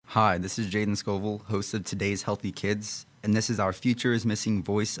Hi, this is Jaden Scoville, host of Today's Healthy Kids, and this is our Future is Missing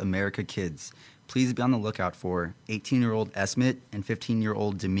Voice America Kids. Please be on the lookout for 18-year-old Esmet and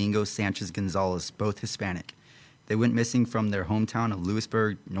 15-year-old Domingo Sanchez Gonzalez, both Hispanic. They went missing from their hometown of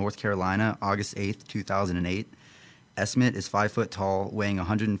Lewisburg, North Carolina, August 8, 2008. Esmet is 5 foot tall, weighing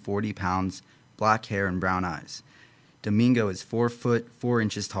 140 pounds, black hair and brown eyes. Domingo is 4 foot 4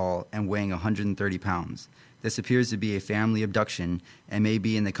 inches tall and weighing 130 pounds. This appears to be a family abduction and may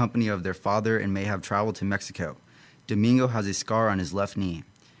be in the company of their father and may have traveled to Mexico. Domingo has a scar on his left knee.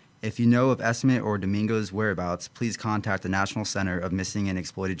 If you know of Esmet or Domingo's whereabouts, please contact the National Center of Missing and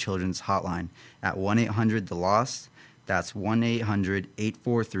Exploited Children's hotline at 1-800-THE-LOST. That's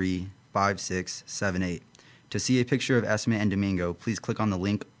 1-800-843-5678. To see a picture of Esmet and Domingo, please click on the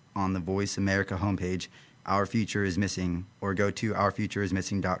link on the Voice America homepage, Our Future is Missing, or go to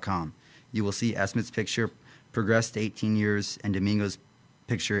ourfutureismissing.com. You will see Esmet's picture progress to 18 years and Domingo's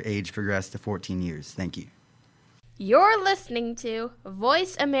picture age progress to 14 years. Thank you. You're listening to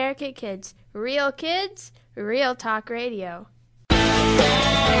Voice America Kids, real talk radio.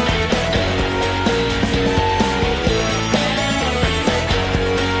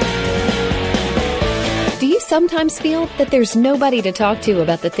 Do you sometimes feel that there's nobody to talk to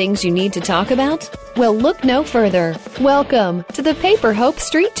about the things you need to talk about? Well, look no further. Welcome to the Paper Hope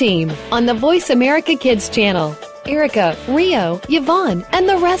Street Team on the Voice America Kids channel. Erica, Rio, Yvonne, and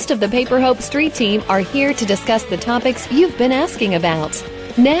the rest of the Paper Hope Street Team are here to discuss the topics you've been asking about.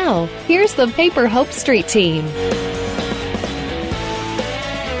 Now, here's the Paper Hope Street Team.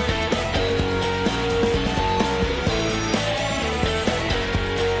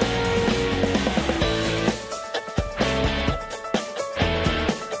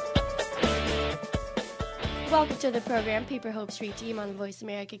 Welcome to the program, Paper Hope Street Team on the Voice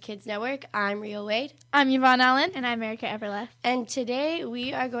America Kids Network. I'm Rio Wade. I'm Yvonne Allen. And I'm Erica Everleth. And today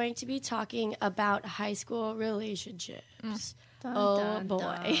we are going to be talking about high school relationships.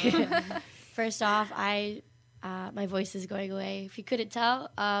 Boy. First off, my voice is going away. If you couldn't tell,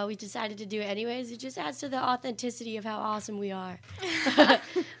 we decided to do it anyways. It just adds to the authenticity of how awesome we are.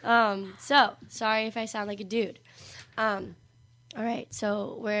 So, sorry if I sound like a dude. All right,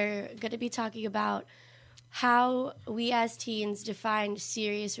 so we're going to be talking about how we as teens define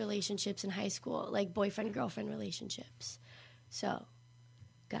serious relationships in high school, like boyfriend-girlfriend relationships. So,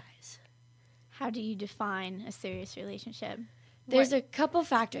 guys. How do you define a serious relationship? There's a couple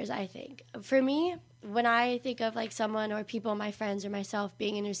factors, I think. For me, when I think of like someone or people, my friends or myself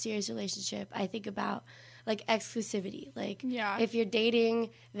being in a serious relationship, I think about like exclusivity. Like if you're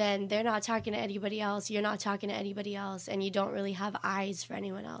dating, then they're not talking to anybody else, you're not talking to anybody else, and you don't really have eyes for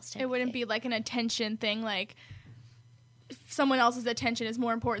anyone else. It wouldn't be like an attention thing, like someone else's attention is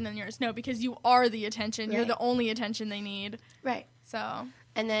more important than yours. No, because you are the attention. Right. You're the only attention they need. Right. So.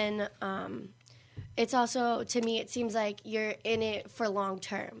 And then it's also, to me, it seems like you're in it for long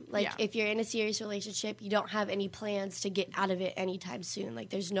term. Like if you're in a serious relationship, you don't have any plans to get out of it anytime soon. Like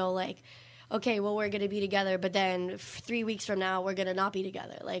there's no like, okay, well, we're going to be together, but then 3 weeks from now, we're going to not be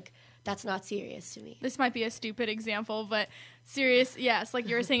together. Like, that's not serious to me. This might be a stupid example, but serious, yes, like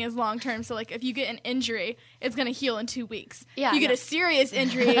you were saying, is long-term. So, like, if you get an injury, it's going to heal in 2 weeks. Yeah, if you get a serious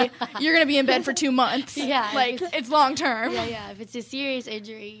injury, you're going to be in bed for 2 months. Yeah. Like, it's long-term. Yeah. If it's a serious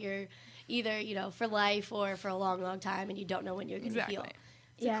injury, you're either, for life or for a long, long time, and you don't know when you're going to heal.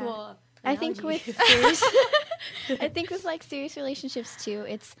 It's a cool analogy. I think with like serious relationships too,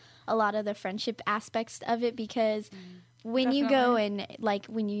 it's a lot of the friendship aspects of it, because when you go and like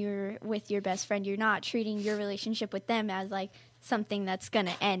when you're with your best friend, you're not treating your relationship with them as like something that's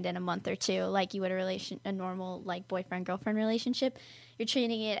gonna end in a month or two, like you would a normal like boyfriend girlfriend relationship. You're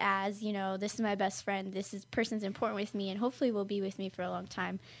treating it as, this is my best friend, person's important with me, and hopefully will be with me for a long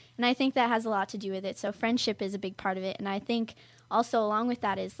time. And I think that has a lot to do with it. So friendship is a big part of it, and I think also along with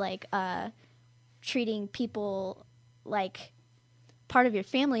that is like treating people like part of your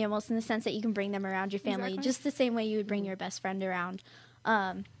family, almost, in the sense that you can bring them around your family just the same way you would bring your best friend around.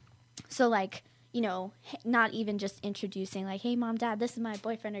 So like, not even just introducing like, hey, mom, dad, this is my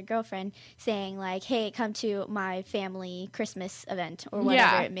boyfriend or girlfriend, saying like, hey, come to my family Christmas event or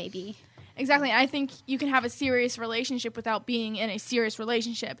whatever it may be. Exactly. I think you can have a serious relationship without being in a serious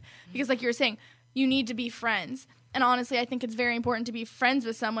relationship, because like you were saying, you need to be friends. And honestly, I think it's very important to be friends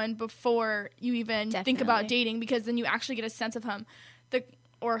with someone before you even think about dating, because then you actually get a sense of him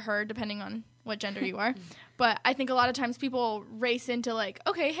or her, depending on what gender you are. But I think a lot of times people race into like,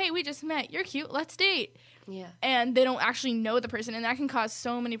 okay, hey, we just met. You're cute. Let's date. Yeah. And they don't actually know the person. And that can cause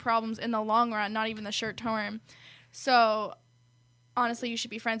so many problems in the long run, not even the short term. So honestly, you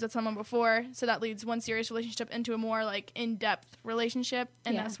should be friends with someone before, so that leads one serious relationship into a more like in-depth relationship,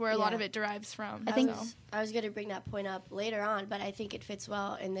 and that's where a lot of it derives from. I think I was going to bring that point up later on, but I think it fits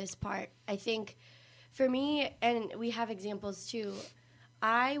well in this part. I think for me, and we have examples too,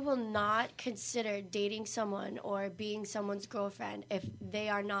 I will not consider dating someone or being someone's girlfriend if they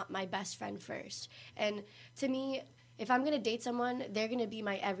are not my best friend first. And to me, if I'm going to date someone, they're going to be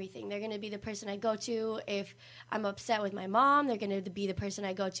my everything. They're going to be the person I go to if I'm upset with my mom. They're going to be the person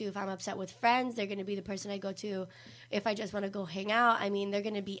I go to if I'm upset with friends. They're going to be the person I go to if I just want to go hang out. I mean, they're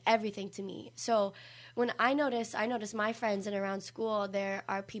going to be everything to me. So when I notice my friends and around school, there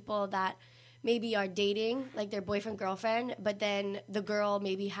are people that maybe are dating, like their boyfriend, girlfriend, but then the girl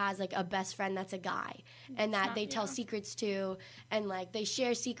maybe has like a best friend that's a guy, and that they tell secrets to, and like they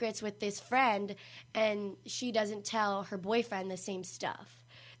share secrets with this friend, and she doesn't tell her boyfriend the same stuff.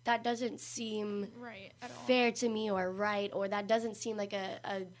 That doesn't seem right at all. Fair to me, or right, or that doesn't seem like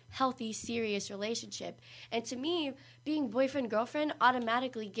a healthy, serious relationship. And to me, being boyfriend-girlfriend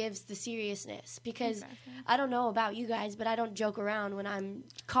automatically gives the seriousness, because I don't know about you guys, but I don't joke around when I'm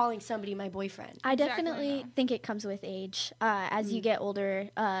calling somebody my boyfriend. I definitely think it comes with age. As you get older,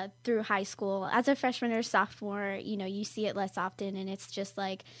 through high school, as a freshman or sophomore, you see it less often, and it's just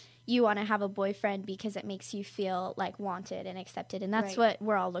like, you want to have a boyfriend because it makes you feel like wanted and accepted, and that's what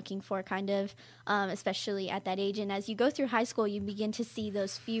we're all looking for, kind of, especially at that age. And as you go through high school, you begin to see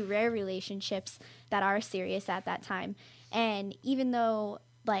those few rare relationships that are serious at that time. And even though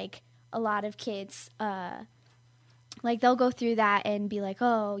like a lot of kids like they'll go through that and be like,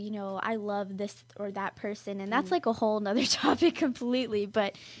 oh, I love this or that person, and that's like a whole nother topic completely.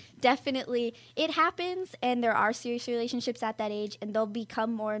 But definitely it happens, and there are serious relationships at that age, and they'll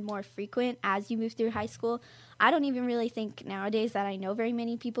become more and more frequent as you move through high school. I don't even really think nowadays that I know very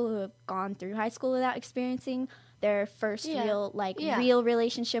many people who have gone through high school without experiencing their first real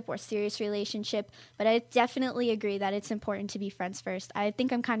relationship or serious relationship. But I definitely agree that it's important to be friends first. I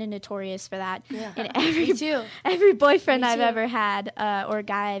think I'm kind of notorious for that. In every boyfriend I've ever had or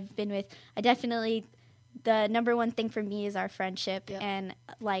guy I've been with, the number one thing for me is our friendship. And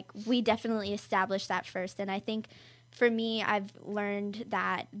like we definitely established that first. And I think for me, I've learned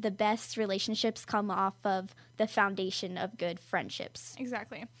that the best relationships come off of the foundation of good friendships.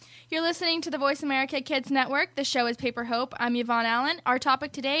 Exactly. You're listening to the Voice America Kids Network. The show is Paper Hope. I'm Yvonne Allen. Our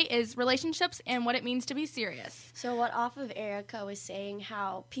topic today is relationships and what it means to be serious. So what off of Erica was saying,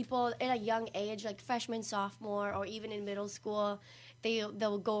 how people at a young age, like freshman, sophomore, or even in middle school,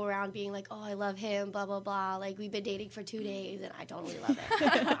 they'll go around being like, oh, I love him, blah, blah, blah. Like, we've been dating for 2 days, and I totally love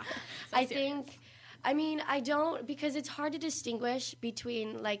it. I don't, because it's hard to distinguish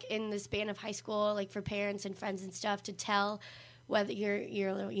between, like, in the span of high school, like, for parents and friends and stuff, to tell whether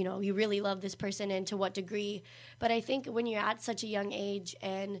you really love this person and to what degree. But I think when you're at such a young age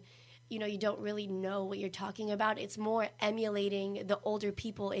and, you don't really know what you're talking about, it's more emulating the older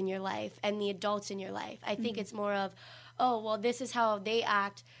people in your life and the adults in your life. I think it's more of, oh, well, this is how they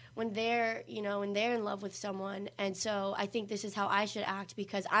act when they're in love with someone, and so I think this is how I should act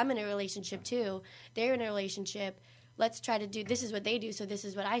because I'm in a relationship too. They're in a relationship. Let's try to do, this is what they do, so this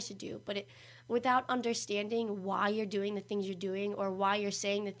is what I should do. But without understanding why you're doing the things you're doing or why you're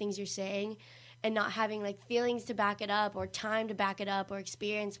saying the things you're saying, and not having like feelings to back it up or time to back it up or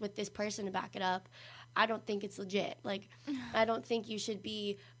experience with this person to back it up, I don't think it's legit. Like, I don't think you should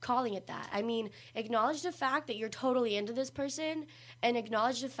be calling it that. I mean, acknowledge the fact that you're totally into this person, and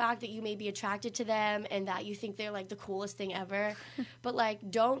acknowledge the fact that you may be attracted to them and that you think they're like the coolest thing ever. But like,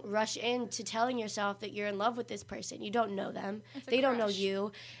 don't rush into telling yourself that you're in love with this person. You don't know them. They don't know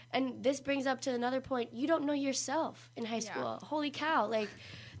you. And this brings up to another point. You don't know yourself in high school. Holy cow. Like,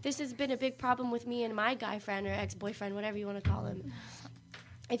 this has been a big problem with me and my guy friend or ex-boyfriend, whatever you want to call him.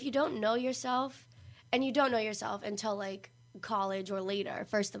 If you don't know yourself, and you don't know yourself until, like, college or later,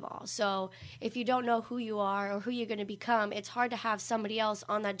 first of all. So if you don't know who you are or who you're going to become, it's hard to have somebody else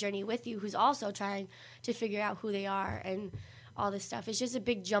on that journey with you who's also trying to figure out who they are and all this stuff. It's just a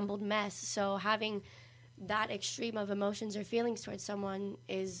big jumbled mess. So having that extreme of emotions or feelings towards someone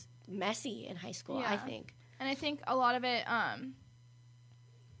is messy in high school, I think. And I think a lot of it... a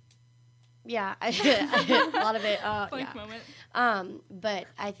lot of it. Moment. But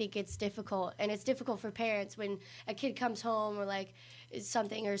I think it's difficult, and it's difficult for parents when a kid comes home or like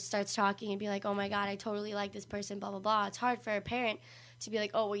something or starts talking and be like, "Oh my God, I totally like this person." Blah blah blah. It's hard for a parent to be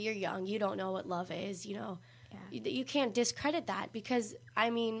like, "Oh, well, you're young. You don't know what love is." You can't discredit that because I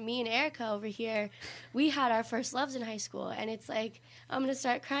mean, me and Erica over here, we had our first loves in high school, and it's like I'm gonna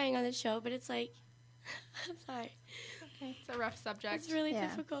start crying on the show, but it's like, I'm sorry. It's a rough subject. It's really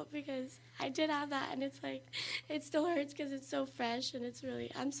difficult because I did have that, and it's like, it still hurts because it's so fresh, and it's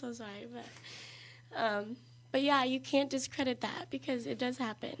really, I'm so sorry, but yeah, you can't discredit that because it does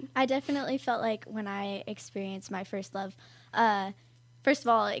happen. I definitely felt like when I experienced my first love, first of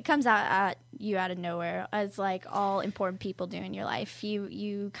all, it comes out at you out of nowhere, as like all important people do in your life.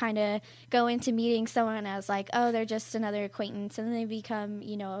 You kind of go into meeting someone as like, oh, they're just another acquaintance, and then they become,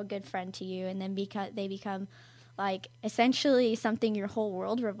 you know, a good friend to you, and then they become like essentially something your whole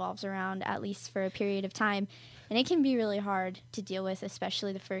world revolves around, at least for a period of time. And it can be really hard to deal with,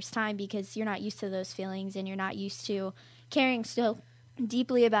 especially the first time, because you're not used to those feelings, and you're not used to caring so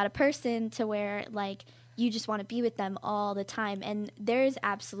deeply about a person to where like you just want to be with them all the time. And there's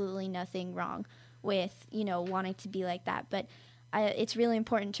absolutely nothing wrong with, you know, wanting to be like that. But it's really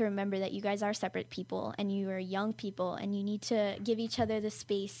important to remember that you guys are separate people, and you are young people, and you need to give each other the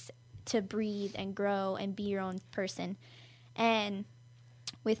space to breathe and grow and be your own person. And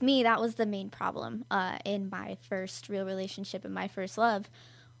with me, that was the main problem in my first real relationship and my first love,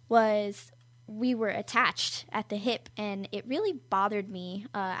 was we were attached at the hip, and it really bothered me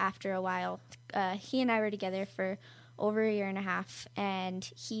after a while. He and I were together for over a year and a half, and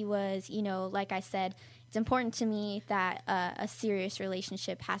he was, you know, like I said, it's important to me that a serious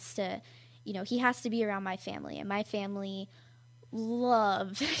relationship has to, you know, he has to be around my family, and my family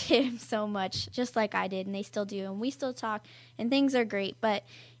loved him so much, just like I did, and they still do, and we still talk, and things are great, but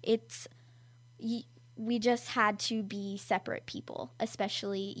we just had to be separate people,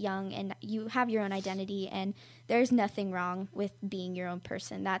 especially young, and you have your own identity, and there's nothing wrong with being your own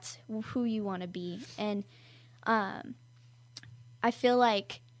person. That's who you want to be. And I feel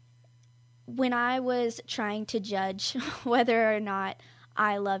like when I was trying to judge whether or not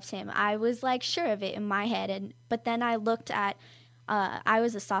I loved him, I was like sure of it in my head, but then I looked at I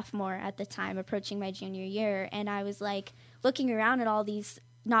was a sophomore at the time, approaching my junior year, and I was like looking around at all these,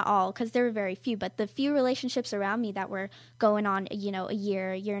 not all, because there were very few, but the few relationships around me that were going on, you know, a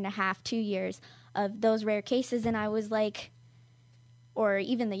year and a half, 2 years of those rare cases, and I was like, or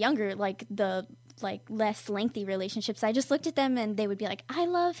even the younger, like the less lengthy relationships, I just looked at them and they would be like, I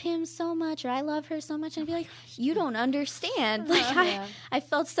love him so much, or I love her so much, and I'd be like, you don't understand. I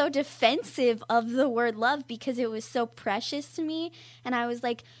felt so defensive of the word love because it was so precious to me, and I was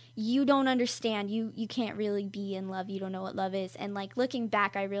like, you don't understand, you can't really be in love, you don't know what love is. And like looking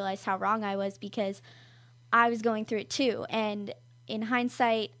back, I realized how wrong I was because I was going through it too. And in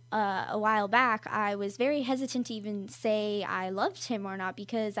hindsight, a while back, I was very hesitant to even say I loved him or not,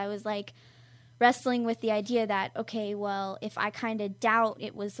 because I was like wrestling with the idea that, okay, well, if I kind of doubt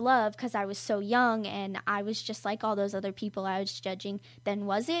it was love because I was so young and I was just like all those other people I was judging, then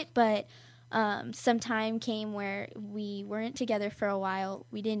was it? But some time came where we weren't together for a while.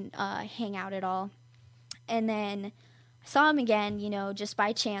 We didn't hang out at all. And then I saw him again, you know, just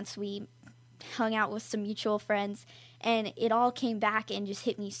by chance. We hung out with some mutual friends, and it all came back and just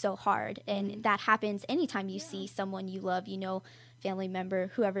hit me so hard. And that happens anytime you see someone you love, you know, family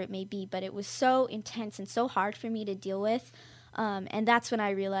member, whoever it may be. But it was so intense and so hard for me to deal with. And that's when I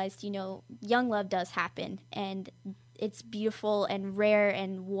realized, you know, young love does happen, and it's beautiful and rare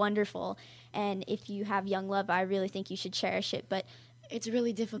and wonderful. And if you have young love, I really think you should cherish it. But it's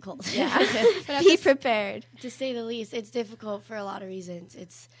really difficult. Be prepared. To say the least, it's difficult for a lot of reasons.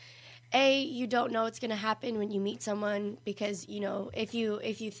 It's you don't know what's going to happen when you meet someone, because, you know, if you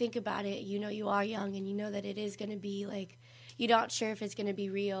think about it, you know, you are young, and you know that it is going to be like, you're not sure if it's going to be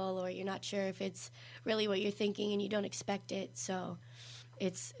real, or you're not sure if it's really what you're thinking, and you don't expect it. So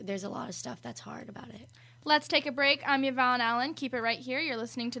there's a lot of stuff that's hard about it. Let's take a break. I'm Yvonne Allen. Keep it right here. You're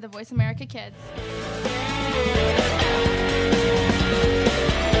listening to the Voice America Kids.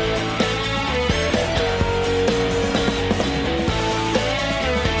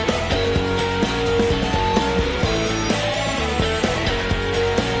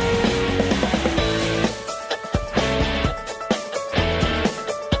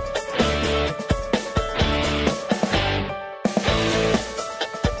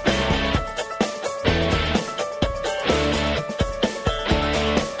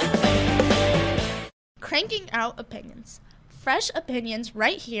 Cranking out opinions. Fresh opinions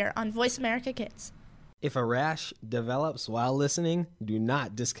right here on Voice America Kids. If a rash develops while listening, do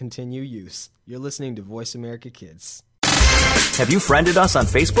not discontinue use. You're listening to Voice America Kids. Have you friended us on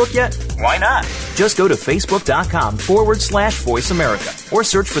Facebook yet? Why not? Just go to facebook.com/Voice America or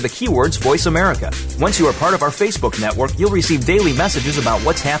search for the keywords Voice America. Once you are part of our Facebook network, you'll receive daily messages about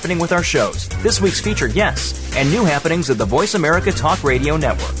what's happening with our shows, this week's featured guests, and new happenings at the Voice America Talk Radio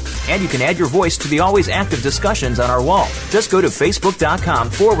Network. And you can add your voice to the always active discussions on our wall. Just go to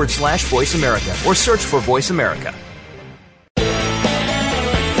facebook.com/Voice America or search for Voice America.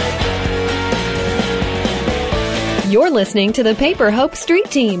 You're listening to the Paper Hope Street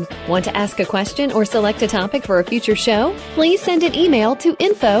Team. Want to ask a question or select a topic for a future show? Please send an email to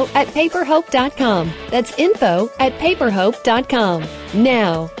info@paperhope.com. That's info@paperhope.com.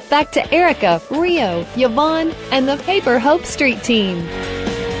 Now, back to Erica, Rio, Yvonne, and the Paper Hope Street Team.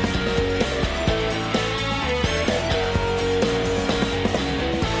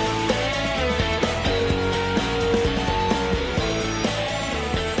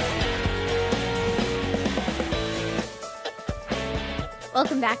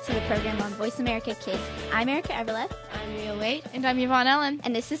 Welcome back to the program on Voice America Kids. I'm Erica Everleth. I'm Rio Wade. And I'm Yvonne Ellen.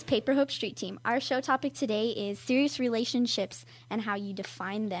 And this is Paper Hope Street Team. Our show topic today is serious relationships and how you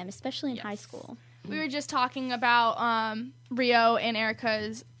define them, especially in high school. We were just talking about Rio and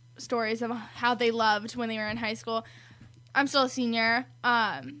Erica's stories of how they loved when they were in high school. I'm still a senior.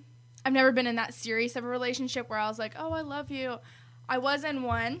 I've never been in that serious of a relationship where I was like, oh, I love you. I was in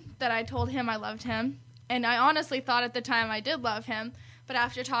one that I told him I loved him. And I honestly thought at the time I did love him. But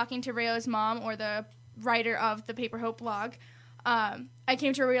after talking to Rio's mom, or the writer of the Paper Hope blog, I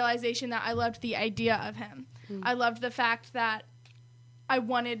came to a realization that I loved the idea of him. I loved the fact that I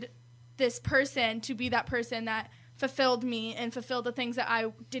wanted this person to be that person that fulfilled me and fulfilled the things that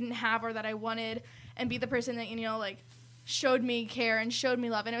I didn't have or that I wanted, and be the person that, showed me care and showed me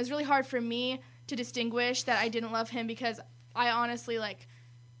love. And it was really hard for me to distinguish that I didn't love him, because I honestly,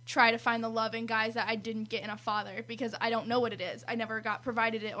 try to find the love in guys that I didn't get in a father, because I don't know what it is. I never got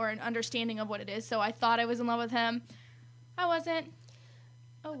provided it or an understanding of what it is. So I thought I was in love with him. I wasn't.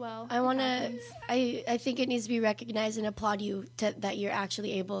 Oh, well. I think it needs to be recognized and applaud you that you're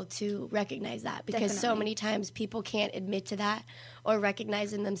actually able to recognize that, because so many times people can't admit to that or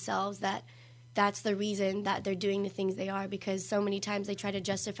recognize in themselves that that's the reason that they're doing the things they are, because so many times they try to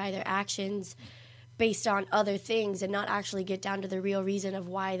justify their actions based on other things and not actually get down to the real reason of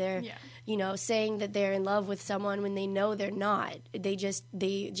why they're, saying that they're in love with someone when they know they're not. They just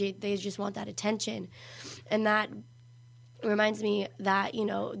want that attention. And that reminds me that,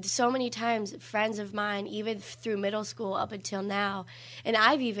 so many times friends of mine, even through middle school up until now, and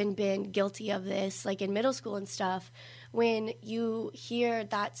I've even been guilty of this, like in middle school and stuff, when you hear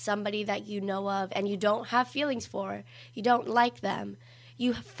that somebody that you know of and you don't have feelings for, you don't like them,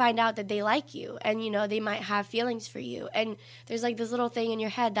 you find out that they like you, and they might have feelings for you, and there's this little thing in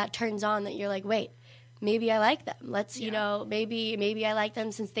your head that turns on that you're like, wait, maybe I like them. Maybe I like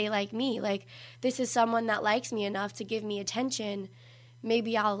them since they like me. This is someone that likes me enough to give me attention.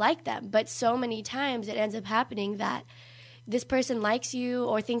 Maybe I'll like them. But so many times it ends up happening that this person likes you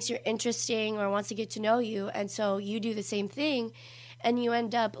or thinks you're interesting or wants to get to know you, and so you do the same thing, and you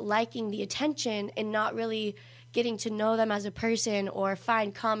end up liking the attention and not really getting to know them as a person or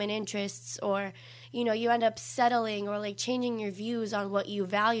find common interests, or you end up settling or changing your views on what you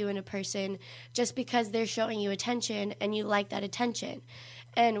value in a person just because they're showing you attention and you like that attention.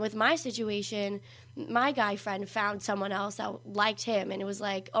 And with my situation, my guy friend found someone else that liked him, and it was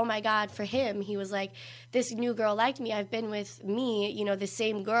oh my God, for him, he was this new girl liked me. I've been with me, the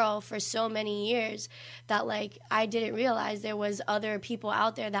same girl for so many years that I didn't realize there was other people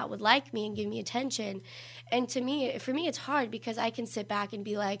out there that would like me and give me attention. And for me, it's hard, because I can sit back and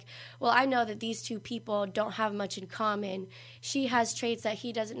be well, I know that these two people don't have much in common. She has traits that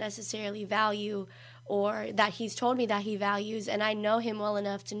he doesn't necessarily value, or that he's told me that he values, and I know him well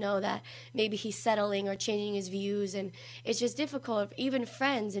enough to know that maybe he's settling or changing his views, and it's just difficult. Even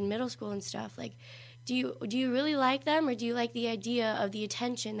friends in middle school and stuff, do you really like them, or do you like the idea of the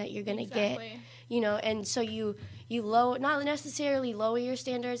attention that you're going to get? And so you not necessarily lower your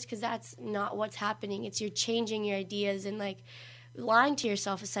standards, because that's not what's happening. It's you're changing your ideas and lying to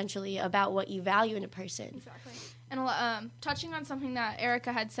yourself essentially about what you value in a person. Exactly. And touching on something that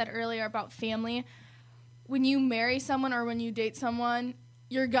Erica had said earlier about family, when you marry someone or when you date someone,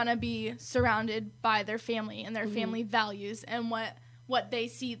 you're going to be surrounded by their family and their family values and what they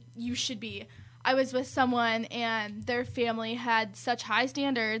see you should be. I was with someone, and their family had such high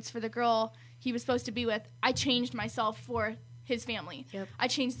standards for the girl he was supposed to be with. I changed myself for his family. Yep. I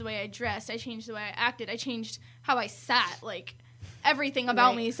changed the way I dressed. I changed the way I acted. I changed how I sat, everything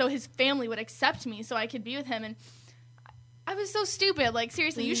about me, so his family would accept me so I could be with him. And I was so stupid.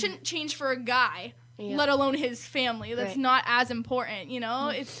 Seriously, you shouldn't change for a guy, let alone his family. That's not as important,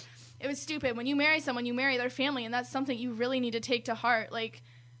 It was stupid. When you marry someone, you marry their family, and that's something you really need to take to heart.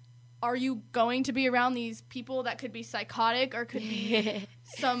 Are you going to be around these people that could be psychotic or could be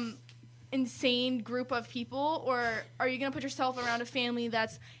some insane group of people, or are you going to put yourself around a family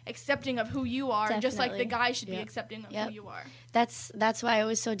that's accepting of who you are, just like the guy should be accepting of who you are? That's why it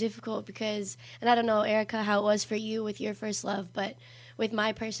was so difficult, because, and I don't know, Erica, how it was for you with your first love, but with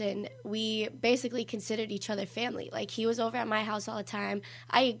my person, we basically considered each other family. Like, he was over at my house all the time.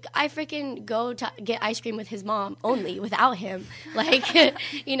 I freaking go to get ice cream with his mom only without him. Like,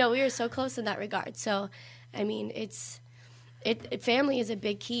 we were so close in that regard. So, I mean, family is a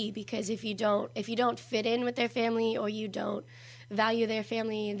big key, because if you don't fit in with their family, or you don't value their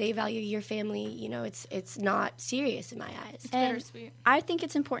family and they value your family, it's not serious in my eyes. It's bittersweet. I think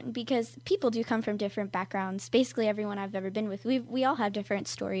it's important because people do come from different backgrounds. Basically, everyone I've ever been with, we all have different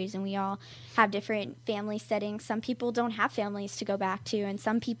stories, and we all have different family settings. Some people don't have families to go back to, and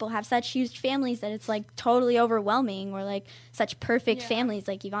some people have such huge families that it's like totally overwhelming, or like such perfect families,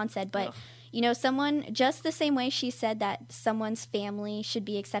 like Yvonne said. But someone, just the same way she said that someone's family should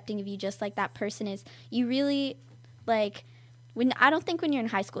be accepting of you just like that person is, you really, like, I don't think when you're in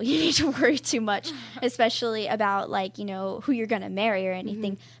high school you need to worry too much, especially about, like, who you're going to marry or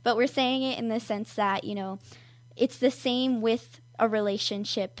anything. But we're saying it in the sense that, it's the same with a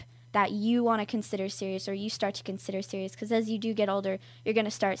relationship that you want to consider serious, or you start to consider serious, because as you do get older, you're going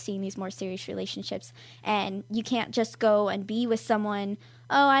to start seeing these more serious relationships. And you can't just go and be with someone,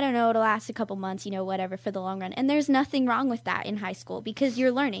 I don't know, it'll last a couple months, whatever, for the long run. And there's nothing wrong with that in high school, because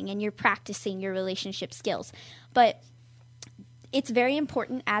you're learning and you're practicing your relationship skills. But it's very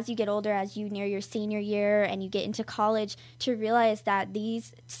important as you get older, as you near your senior year and you get into college, to realize that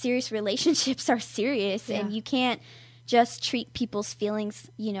these serious relationships are serious, and you can't just treat people's feelings,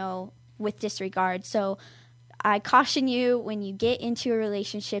 with disregard. So I caution you, when you get into a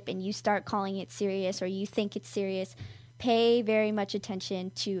relationship and you start calling it serious, or you think it's serious, pay very much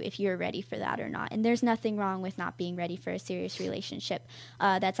attention to if you're ready for that or not. And there's nothing wrong with not being ready for a serious relationship.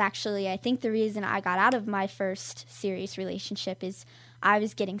 That's actually, I think, the reason I got out of my first serious relationship is I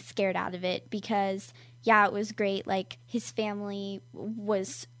was getting scared out of it, because it was great. Like, his family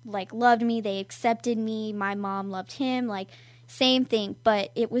was, like, loved me. They accepted me. My mom loved him. Like, same thing.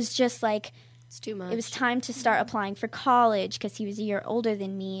 But it was just, like, it's too much. It was time to start applying for college, because he was a year older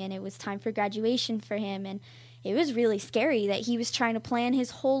than me, and it was time for graduation for him. And it was really scary that he was trying to plan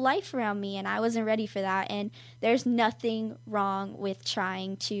his whole life around me, and I wasn't ready for that. And there's nothing wrong with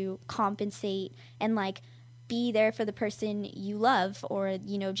trying to compensate and, like, be there for the person you love, or,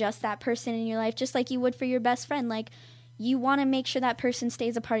 just that person in your life, just like you would for your best friend. Like, you want to make sure that person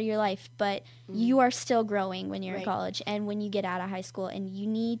stays a part of your life, but you are still growing when you're in college and when you get out of high school, and you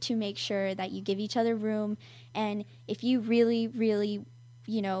need to make sure that you give each other room. And if you really, really,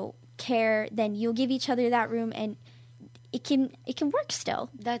 care, then you'll give each other that room, and it can work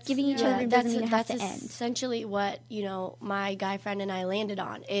still. That's giving each other room doesn't mean it has to end. That's essentially what my guy friend and I landed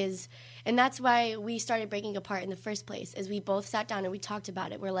on is, and that's why we started breaking apart in the first place. Is we both sat down and we talked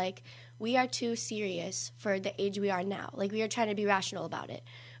about it. We're like, we are too serious for the age we are now. Like, we are trying to be rational about it.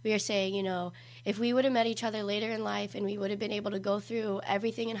 We are saying, if we would have met each other later in life, and we would have been able to go through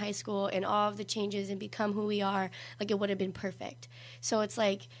everything in high school and all of the changes and become who we are, like, it would have been perfect. So it's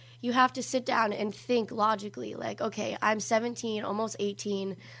like, you have to sit down and think logically, like, okay, I'm 17, almost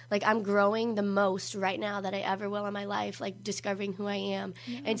 18. Like, I'm growing the most right now that I ever will in my life, like, discovering who I am.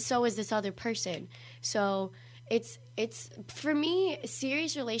 And so is this other person. So it's for me,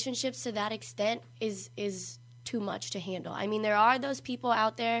 serious relationships to that extent is too much to handle. I mean, there are those people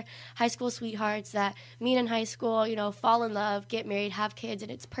out there, high school sweethearts that meet in high school, fall in love, get married, have kids,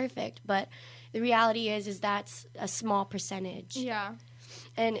 and it's perfect. But the reality is that's a small percentage. Yeah.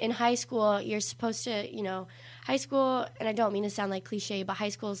 And in high school, you're supposed to, high school, and I don't mean to sound like cliche, but high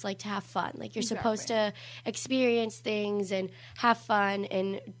school is like to have fun. Like, you're supposed to experience things and have fun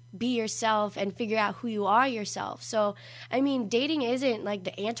and be yourself and figure out who you are yourself. So, I mean, dating isn't like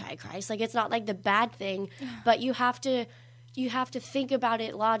the Antichrist. Like, it's not like the bad thing, but you have to think about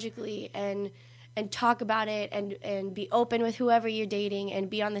it logically and talk about it and be open with whoever you're dating and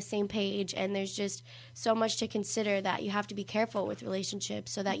be on the same page. And there's just so much to consider that you have to be careful with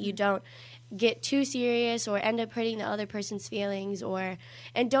relationships so that you don't get too serious or end up hurting the other person's feelings,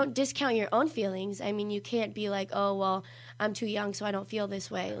 and don't discount your own feelings. I mean, you can't be like, oh, well, I'm too young, so I don't feel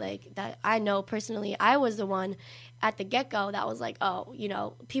this way. Like, that, I know personally, I was the one at the get-go that was like, oh,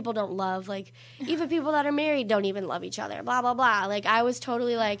 people don't love, like, even people that are married don't even love each other, blah, blah, blah. Like, I was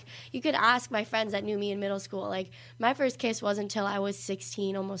totally like, you could ask my friends that knew me in middle school. Like, my first kiss wasn't until I was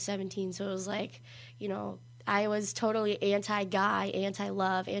 16, almost 17, so it was like, I was totally anti-guy,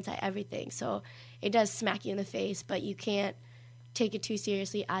 anti-love, anti-everything. So it does smack you in the face, but you can't take it too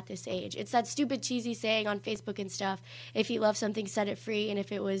seriously at this age. It's that stupid cheesy saying on Facebook and stuff, if you love something, set it free, and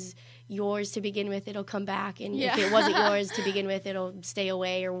if it was yours to begin with, it'll come back, and if it wasn't yours to begin with, it'll stay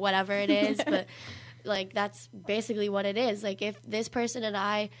away, or whatever it is. But like, that's basically what it is. Like, if this person and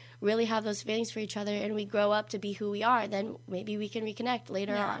I really have those feelings for each other and we grow up to be who we are, then maybe we can reconnect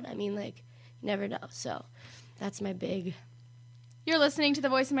later on. I mean, like, you never know. So that's my big... You're listening to the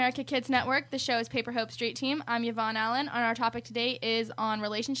Voice America Kids Network. The show is Paper Hope Street Team. I'm Yvonne Allen, and our topic today is on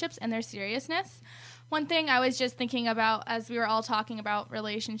relationships and their seriousness. One thing I was just thinking about as we were all talking about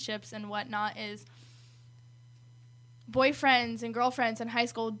relationships and whatnot is boyfriends and girlfriends in high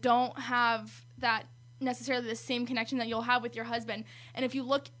school don't have that necessarily the same connection that you'll have with your husband. And if you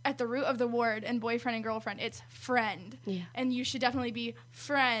look at the root of the word in boyfriend and girlfriend, it's friend. Yeah. And you should definitely be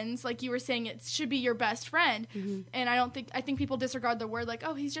friends. Like you were saying, it should be your best friend. Mm-hmm. And I think people disregard the word like,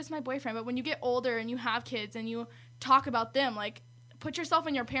 oh, he's just my boyfriend. But when you get older and you have kids and you talk about them, like, put yourself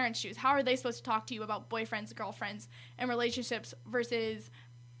in your parents' shoes. How are they supposed to talk to you about boyfriends, girlfriends, and relationships versus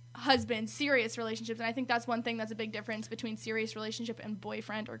husbands, serious relationships? And I think that's one thing that's a big difference between serious relationship and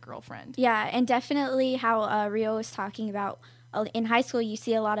boyfriend or girlfriend. Yeah, and definitely how Rio was talking about in high school, you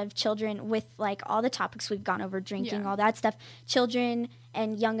see a lot of children with like all the topics we've gone over, drinking, all that stuff, children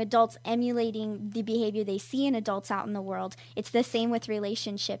and young adults emulating the behavior they see in adults out in the world. It's the same with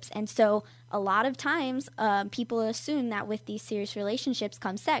relationships. And so a lot of times people assume that with these serious relationships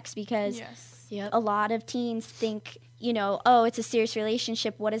comes sex because a lot of teens think, you know, oh, it's a serious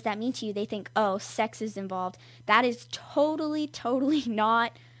relationship. What does that mean to you? They think, oh, sex is involved. That is totally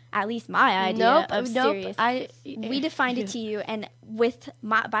not, at least my idea of serious. We defined it to you, and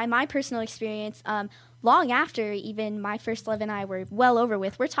by my personal experience, long after even my first love and I were well over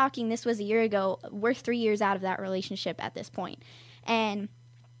with, we're talking, this was a year ago, we're 3 years out of that relationship at this point. And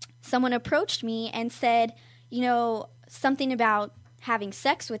someone approached me and said, you know, something about having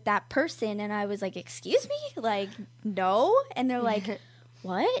sex with that person, and I was like, excuse me? Like, no? And they're like,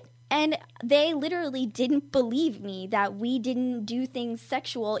 what? And they literally didn't believe me that we didn't do things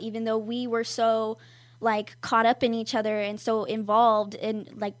sexual, even though we were so, like, caught up in each other and so involved in,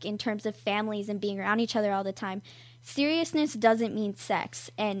 like, in terms of families and being around each other all the time. Seriousness doesn't mean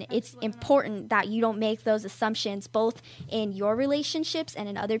sex, and it's important that you don't make those assumptions both in your relationships and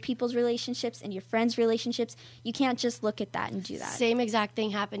in other people's relationships and your friends' relationships. You can't just look at that and do that. Same exact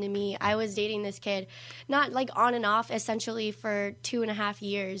thing happened to me. I was dating this kid, not like on and off, essentially for 2.5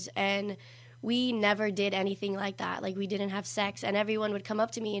 years, and we never did anything like that. Like, we didn't have sex, and everyone would come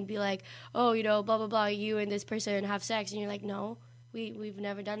up to me and be like, oh, you know, blah, blah, blah, you and this person have sex, and you're like, no. We've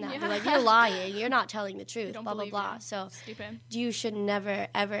never done that. They're like, you're lying. You're not telling the truth. Blah, blah, blah. So stupid. You should never,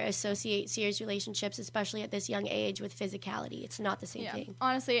 ever associate serious relationships, especially at this young age, with physicality. It's not the same thing.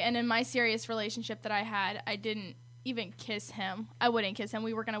 Honestly, and in my serious relationship that I had, I didn't even kiss him. I wouldn't kiss him.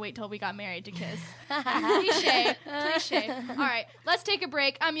 We were going to wait till we got married to kiss. Cliche. All right, let's take a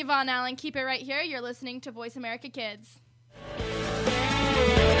break. I'm Yvonne Allen. Keep it right here. You're listening to Voice America Kids.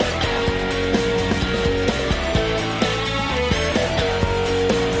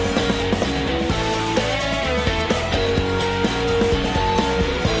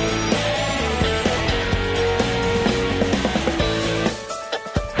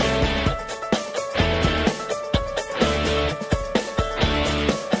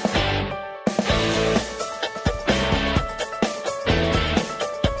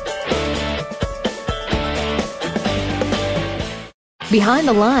 Behind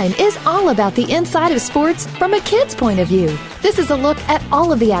the Line is all about the inside of sports from a kid's point of view. This is a look at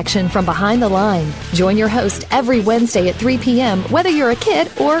all of the action from behind the line. Join your host every Wednesday at 3 p.m., whether you're a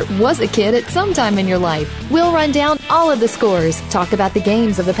kid or was a kid at some time in your life. We'll run down all of the scores, talk about the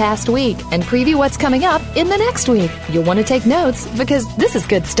games of the past week, and preview what's coming up in the next week. You'll want to take notes because this is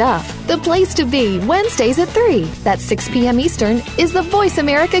good stuff. The place to be Wednesdays at 3. That's 6 p.m. Eastern is the Voice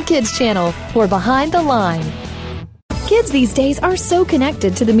America Kids channel for Behind the Line. Kids these days are so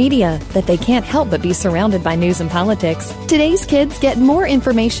connected to the media that they can't help but be surrounded by news and politics. Today's kids get more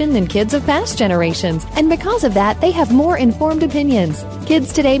information than kids of past generations, and because of that, they have more informed opinions.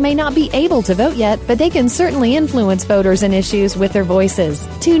 Kids today may not be able to vote yet, but they can certainly influence voters and issues with their voices.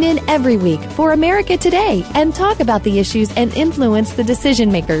 Tune in every week for America Today and talk about the issues and influence the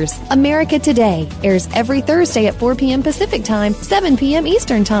decision makers. America Today airs every Thursday at 4 p.m. Pacific Time, 7 p.m.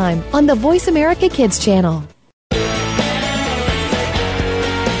 Eastern Time on the Voice America Kids channel.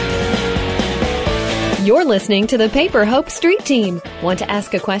 You're listening to the Paper Hope Street Team. Want to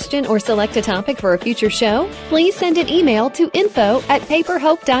ask a question or select a topic for a future show? Please send an email to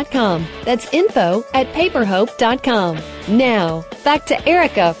info@paperhope.com. That's info@paperhope.com. Now, back to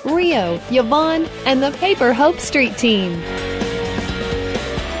Erica, Rio, Yvonne, and the Paper Hope Street Team.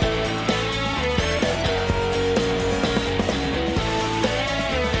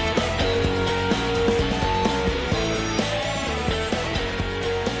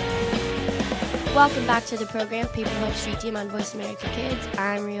 Welcome back to the program, Paper Hope Street Team on Voice America Kids.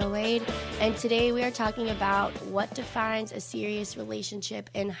 I'm Rio Wade, and today we are talking about what defines a serious relationship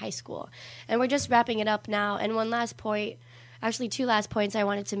in high school. And we're just wrapping it up now. And one last point, actually 2 last points I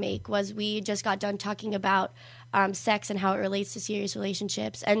wanted to make was we just got done talking about sex and how it relates to serious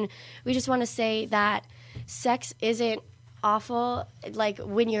relationships. And we just want to say that sex isn't awful like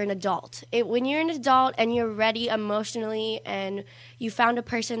when you're an adult. When you're an adult and you're ready emotionally and you found a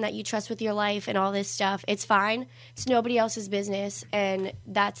person that you trust with your life and all this stuff, it's fine. It's nobody else's business, and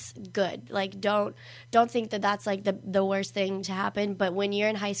that's good. Like don't think that that's like the worst thing to happen. But when you're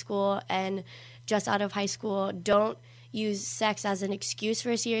in high school and just out of high school, don't use sex as an excuse for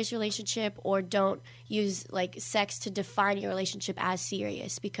a serious relationship, or don't use like sex to define your relationship as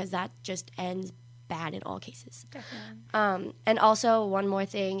serious, because that just ends bad in all cases. Definitely. And also one more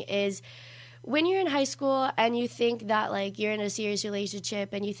thing is, when you're in high school and you think that like you're in a serious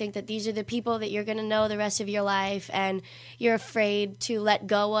relationship and you think that these are the people that you're going to know the rest of your life, and you're afraid to let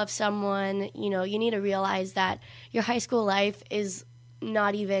go of someone, you know, you need to realize that your high school life is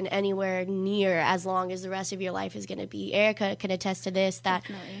not even anywhere near as long as the rest of your life is going to be. Erica can attest to this, that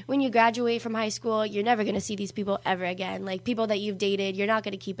Definitely. When you graduate from high school, you're never going to see these people ever again. Like, people that you've dated, you're not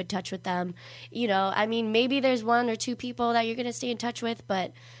going to keep in touch with them. You know, I mean, maybe there's 1 or 2 people that you're going to stay in touch with,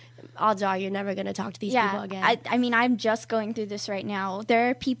 but odds are you're never going to talk to these people again. I mean, I'm just going through this right now. There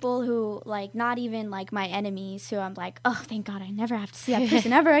are people who, like, not even, like, my enemies, who I'm like, oh, thank God I never have to see that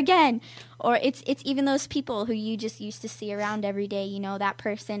person ever again. Or it's even those people who you just used to see around every day, you know, that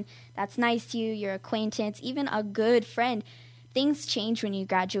person that's nice to you, your acquaintance, even a good friend. Things change when you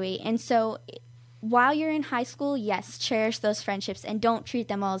graduate. And so while you're in high school, yes, cherish those friendships and don't treat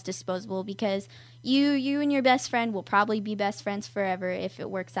them all as disposable, because you and your best friend will probably be best friends forever if it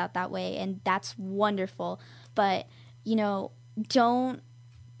works out that way, and that's wonderful. But, you know, don't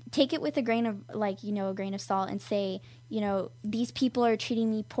take it with a grain of, like, you know, a grain of salt and say, you know, these people are treating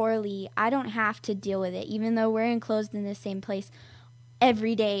me poorly. I don't have to deal with it, even though we're enclosed in the same place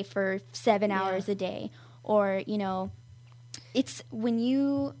every day for 7 hours a day. Or, you know, it's when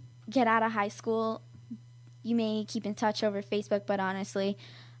you get out of high school, you may keep in touch over Facebook, but honestly,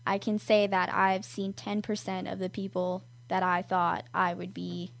 I can say that I've seen 10% of the people that I thought I would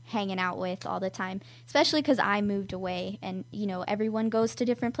be hanging out with all the time, especially because I moved away, and, you know, everyone goes to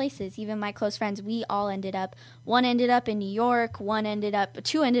different places. Even my close friends, we all ended up, one ended up in New York,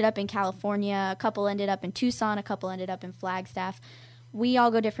 two ended up in California, a couple ended up in Tucson, a couple ended up in Flagstaff. We all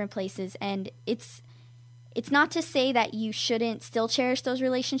go different places, and it's not to say that you shouldn't still cherish those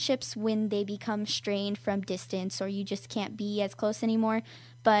relationships when they become strained from distance or you just can't be as close anymore,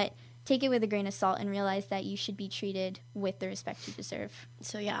 but take it with a grain of salt and realize that you should be treated with the respect you deserve.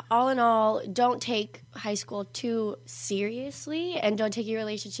 So yeah, all in all, don't take high school too seriously, and don't take your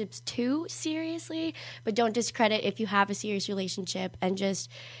relationships too seriously, but don't discredit if you have a serious relationship, and just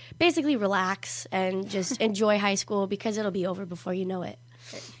basically relax and just enjoy high school, because it'll be over before you know it.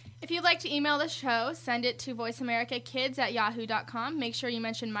 If you'd like to email the show, send it to voiceamericakids@yahoo.com. Make sure you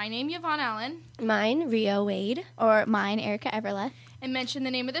mention my name, Yvonne Allen. Mine, Rio Wade. Or mine, Erica Everleth. And mention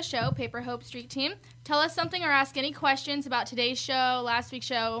the name of the show, Paper Hope Street Team. Tell us something or ask any questions about today's show, last week's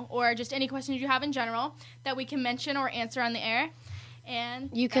show, or just any questions you have in general that we can mention or answer on the air.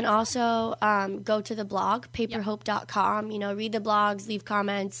 And you can also go to the blog, paperhope.com. You know, read the blogs, leave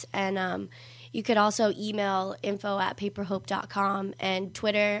comments, and you could also email info@paperhope.com, and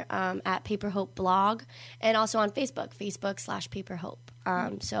Twitter at paperhopeblog, and also on Facebook.com/paperhope.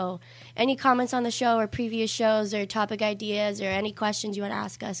 So any comments on the show or previous shows or topic ideas or any questions you want to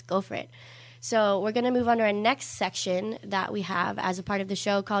ask us, go for it. So we're going to move on to our next section that we have as a part of the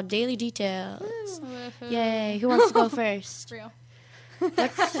show called Daily Details. Yay. Who wants to go first? Real.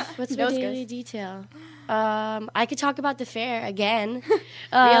 What's my daily detail? I could talk about the fair again.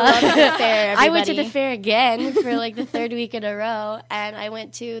 I went to the fair again for like the 3rd week in a row, and I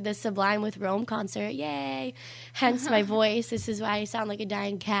went to the Sublime with Rome concert. Yay! Hence my voice. This is why I sound like a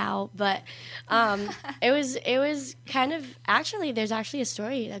dying cow. But it was kind of, actually, there's actually a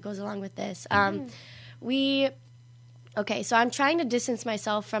story that goes along with this. Okay, so I'm trying to distance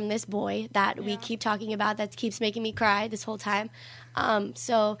myself from this boy that we keep talking about that keeps making me cry this whole time.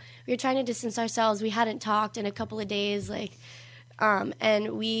 So we were trying to distance ourselves. We hadn't talked in a couple of days, and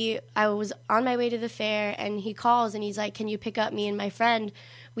I was on my way to the fair, and he calls, and he's like, can you pick up me and my friend?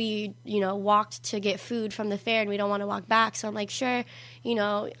 we, walked to get food from the fair and we don't want to walk back. So I'm like, sure,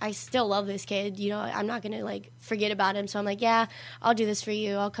 I still love this kid. I'm not going to, like, forget about him. So I'm like, yeah, I'll do this for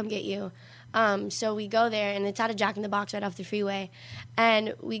you. I'll come get you. So we go there, and it's at a Jack in the Box right off the freeway.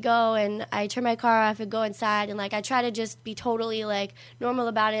 And we go, and I turn my car off and go inside, and, like, I try to just be totally, like, normal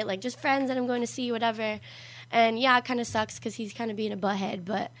about it, like, just friends that I'm going to see, whatever. And, yeah, it kind of sucks because he's kind of being a butthead,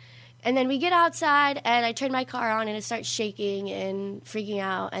 but... And then we get outside, and I turn my car on, and it starts shaking and freaking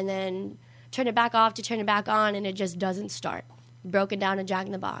out, and then turn it back off to turn it back on, and it just doesn't start. Broken down a Jack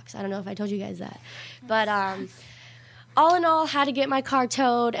in the Box. I don't know if I told you guys that. But all in all, had to get my car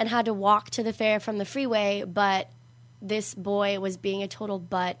towed and had to walk to the fair from the freeway, but this boy was being a total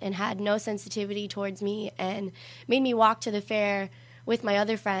butt and had no sensitivity towards me and made me walk to the fair with my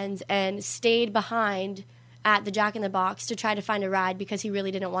other friends and stayed behind at the Jack in the Box to try to find a ride because he really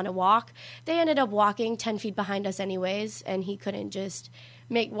didn't want to walk. They ended up walking 10 feet behind us anyways, and he couldn't just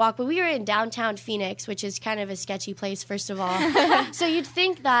walk. But we were in downtown Phoenix, which is kind of a sketchy place, first of all. So you'd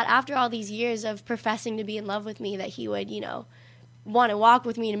think that after all these years of professing to be in love with me that he would, want to walk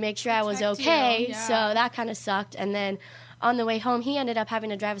with me to make sure I was okay. Yeah. So that kind of sucked. And then on the way home, he ended up having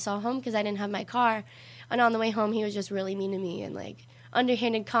to drive us all home because I didn't have my car. And on the way home, he was just really mean to me and, like,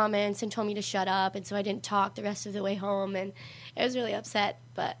 underhanded comments and told me to shut up, and so I didn't talk the rest of the way home, and I was really upset,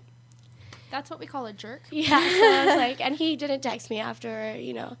 but... That's what we call a jerk. Yeah, so I was like, and he didn't text me after,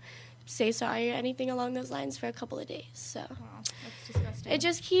 say sorry or anything along those lines for a couple of days, so... Wow, that's disgusting. It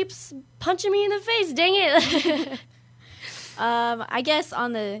just keeps punching me in the face, dang it! I guess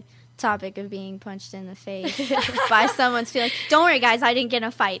on the topic of being punched in the face by someone's feeling, don't worry, guys, I didn't get in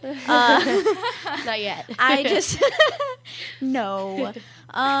a fight. Not yet. I just... No.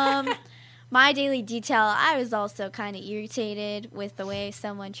 My daily detail, I was also kind of irritated with the way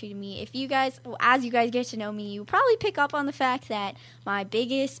someone treated me. As you guys get to know me, you probably pick up on the fact that my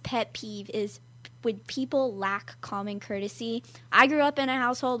biggest pet peeve is when people lack common courtesy. I grew up in a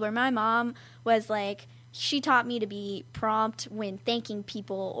household where my mom was like, she taught me to be prompt when thanking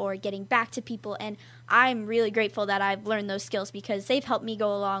people or getting back to people, and I'm really grateful that I've learned those skills because they've helped me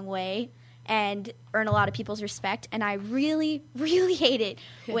go a long way and earn a lot of people's respect. And I really, really hate it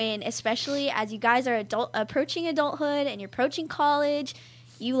when, especially as you guys are approaching adulthood and you're approaching college,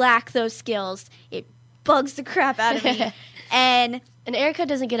 you lack those skills. It bugs the crap out of me. And Erica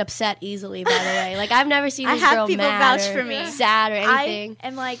doesn't get upset easily, by the way. Like, I've never seen this girl people mad vouch or for me. sad or anything. I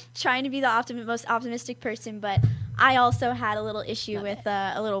am, like, trying to be the most optimistic person, but I also had a little issue with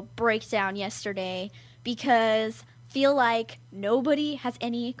a little breakdown yesterday because feel like nobody has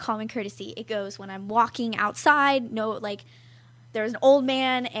any common courtesy. It goes when I'm walking outside, there was an old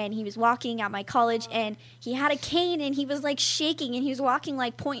man and he was walking at my college and he had a cane and he was like shaking and he was walking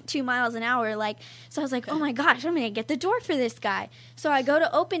like 0.2 miles an hour. So I was like, oh my gosh, I'm going to get the door for this guy. So I go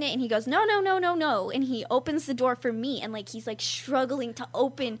to open it and he goes, no. And he opens the door for me and he's struggling to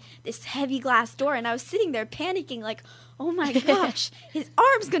open this heavy glass door. And I was sitting there panicking oh my gosh, his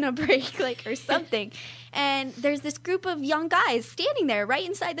arm's going to break or something. And there's this group of young guys standing there right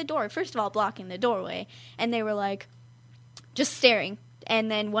inside the door, first of all, blocking the doorway. And they were just staring.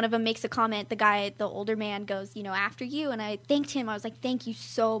 And then one of them makes a comment. The older man goes, after you. And I thanked him. I was like, thank you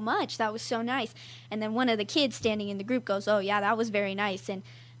so much. That was so nice. And then one of the kids standing in the group goes, oh, yeah, that was very nice. And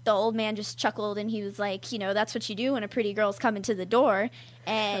the old man just chuckled and he was like, that's what you do when a pretty girl's coming to the door.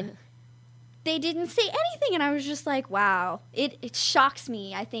 And they didn't say anything. And I was just like, wow. It shocks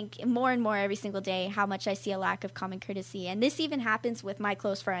me, I think, more and more every single day how much I see a lack of common courtesy. And this even happens with my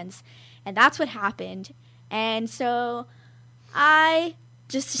close friends. And that's what happened. And so I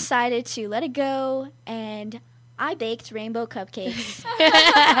just decided to let it go, and I baked rainbow cupcakes.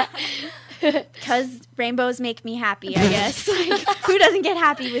 Because rainbows make me happy, I guess. Who doesn't get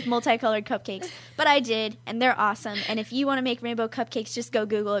happy with multicolored cupcakes? But I did, and they're awesome. And if you want to make rainbow cupcakes, just go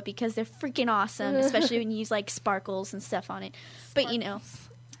Google it because they're freaking awesome, especially when you use sparkles and stuff on it. But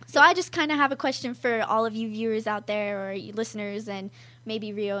so I just kind of have a question for all of you viewers out there or you listeners and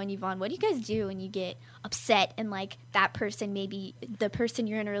maybe Rio and Yvonne. What do you guys do when you get upset and that person, maybe the person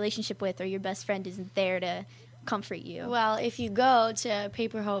you're in a relationship with or your best friend isn't there to comfort you? Well, if you go to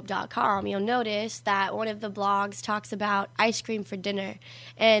paperhope.com, you'll notice that one of the blogs talks about ice cream for dinner.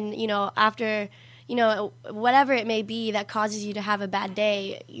 And, after, whatever it may be that causes you to have a bad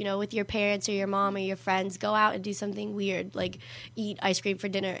day, with your parents or your mom or your friends, go out and do something weird, eat ice cream for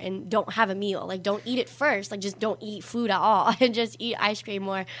dinner and don't have a meal. Don't eat it first. Just don't eat food at all and just eat ice cream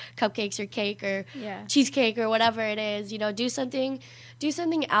or cupcakes or cake or cheesecake or whatever it is. Do something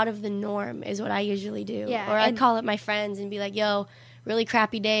out of the norm is what I usually do. Yeah, or I call up my friends and be like, yo, really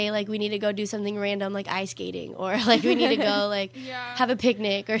crappy day, like we need to go do something random like ice skating, or like we need to go like have a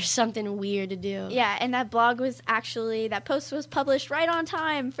picnic or something weird to do. Yeah, and that post was published right on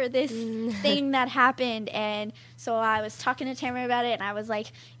time for this thing that happened. And so I was talking to Tamara about it, and I was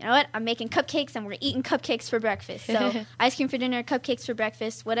like, you know what, I'm making cupcakes and we're eating cupcakes for breakfast. So ice cream for dinner, cupcakes for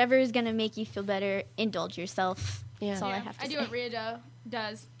breakfast, whatever is going to make you feel better, indulge yourself. Yeah. That's all I have to say. I do what Rio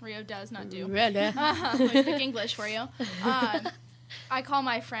does. Rio does, not do. I speak English for you. I call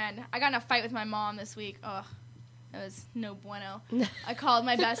my friend. I got in a fight with my mom this week. Ugh, it was no bueno. I called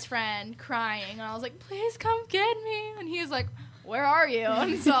my best friend crying, and I was like, please come get me. And he was like, where are you?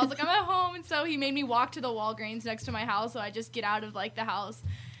 And so I was like, I'm at home. And so he made me walk to the Walgreens next to my house, so I just get out of, like, the house.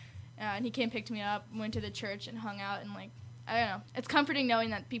 And he came, picked me up, went to the church, and hung out. And, like, I don't know. It's comforting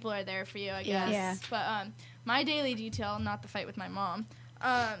knowing that people are there for you, I guess. Yeah. But my daily detail, not the fight with my mom.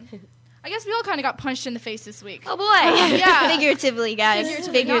 I guess we all kind of got punched in the face this week. Oh, boy. Yeah. Figuratively, guys.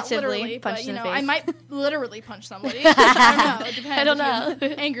 Figuratively, punched in the face. I might literally punch somebody. I don't know. It depends. I don't know.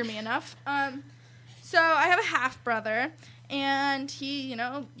 If you anger me enough. So I have a half-brother, and he,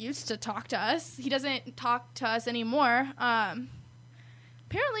 used to talk to us. He doesn't talk to us anymore.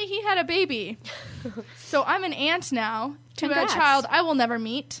 Apparently he had a baby. So I'm an aunt now to Congrats. a child I will never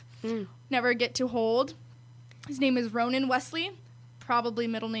meet, never get to hold. His name is Ronan Wesley. Probably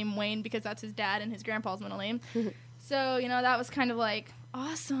middle name Wayne because that's his dad and his grandpa's middle name. So, that was kind of like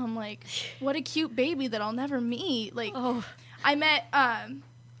awesome. Like, what a cute baby that I'll never meet. Like, I met,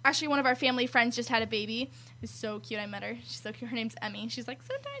 actually one of our family friends just had a baby. It's so cute. I met her. She's so cute. Her name's Emmy. She's like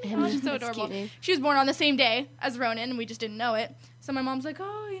so tiny. Oh, she's so adorable. She was born on the same day as Ronan, and we just didn't know it. So my mom's like,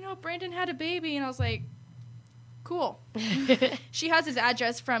 Brandon had a baby. And I was like, cool. She has his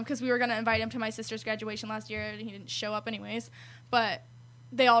address because we were going to invite him to my sister's graduation last year, and he didn't show up anyways. But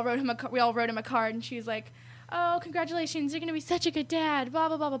we all wrote him a card, and she was like, oh, congratulations, you're going to be such a good dad, blah,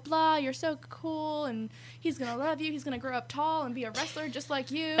 blah, blah, blah, blah, you're so cool, and he's going to love you, he's going to grow up tall and be a wrestler just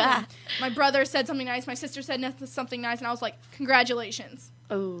like you. My brother said something nice, my sister said something nice, and I was like, congratulations.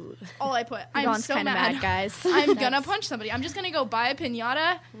 Oh, all I put. I'm so mad, mad, guys. I'm gonna punch somebody. I'm just gonna go buy a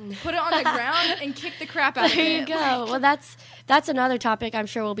piñata, put it on the ground, and kick the crap out of it. There you go. Well, that's another topic I'm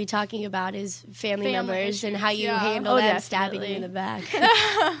sure we'll be talking about is family members issues, and how you handle them stabbing you in the back.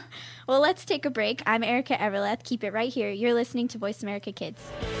 Well, let's take a break. I'm Erica Everleth. Keep it right here. You're listening to Voice America Kids.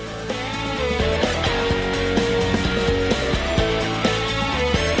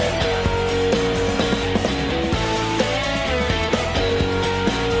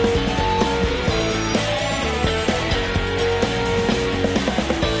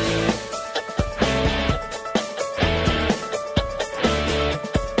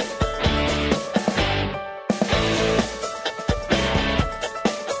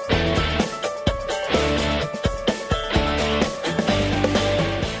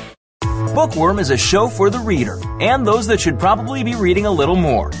 Bookworm is a show for the reader and those that should probably be reading a little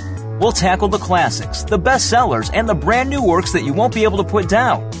more. We'll tackle the classics, the bestsellers, and the brand new works that you won't be able to put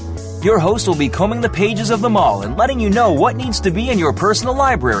down. Your host will be combing the pages of them all and letting you know what needs to be in your personal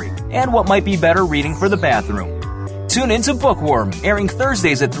library and what might be better reading for the bathroom. Tune into Bookworm, airing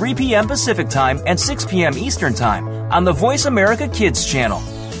Thursdays at 3 p.m. Pacific Time and 6 p.m. Eastern Time on the Voice America Kids channel.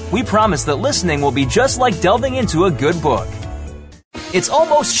 We promise that listening will be just like delving into a good book. It's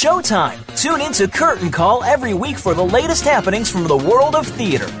almost showtime. Tune into Curtain Call every week for the latest happenings from the world of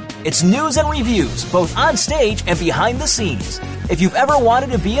theater. It's news and reviews, both on stage and behind the scenes. If you've ever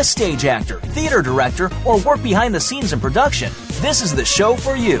wanted to be a stage actor, theater director, or work behind the scenes in production, this is the show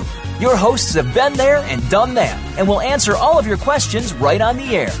for you. Your hosts have been there and done that, and will answer all of your questions right on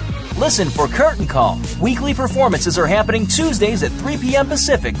the air. Listen for Curtain Call. Weekly performances are happening Tuesdays at 3 p.m.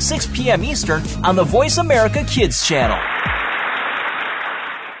 Pacific, 6 p.m. Eastern on the Voice America Kids channel.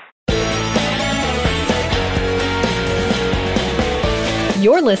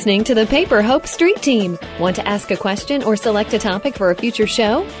 You're listening to the Paper Hope Street Team. Want to ask a question or select a topic for a future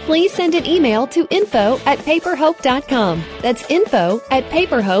show? Please send an email to info@paperhope.com. That's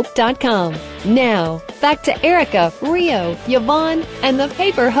info@paperhope.com. Now, back to Erica, Rio, Yvonne, and the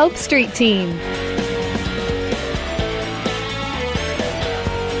Paper Hope Street Team.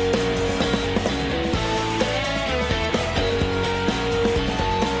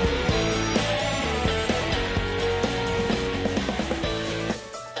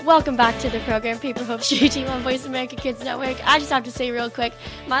 Welcome back to the program, Paper Hope Street Team on Voice America Kids Network. I just have to say real quick,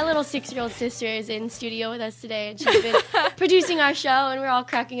 my little 6-year-old sister is in studio with us today, and she's been producing our show, and we're all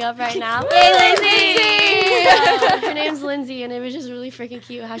cracking up right now. Hey, Lindsay! So, her name's Lindsay, and it was just really freaking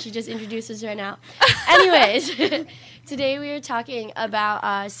cute how she just introduced us right now. Anyways, today we are talking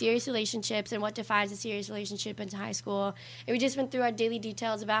about serious relationships and what defines a serious relationship into high school. And we just went through our daily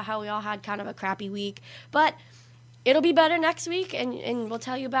details about how we all had kind of a crappy week, but it'll be better next week, and we'll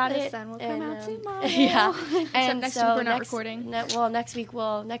tell you about it. The sun will come out tomorrow. Yeah. And next week we're not recording.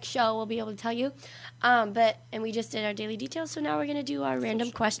 Next show we'll be able to tell you. And we just did our daily details, so now we're going to do our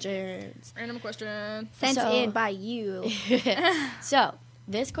random questions. Random question. Sent in by you. So,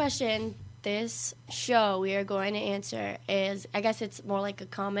 this question, this show we are going to answer is, I guess it's more like a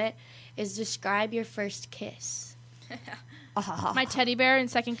comment, is describe your first kiss. My teddy bear in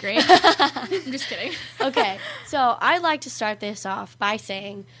 2nd grade. I'm just kidding. Okay, so I'd like to start this off by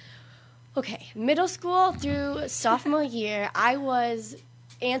saying, okay, middle school through sophomore year, I was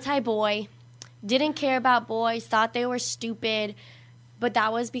anti-boy, didn't care about boys, thought they were stupid, but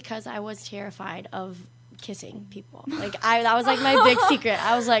that was because I was terrified of kissing people. Like, that was like my big secret.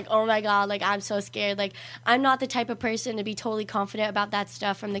 I was like, oh my God, like, I'm so scared. Like, I'm not the type of person to be totally confident about that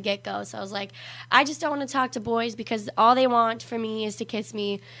stuff from the get-go. So I was like, I just don't want to talk to boys because all they want for me is to kiss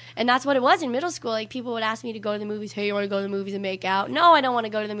me. And that's what it was in middle school. Like, people would ask me to go to the movies. Hey, you want to go to the movies and make out? No, I don't want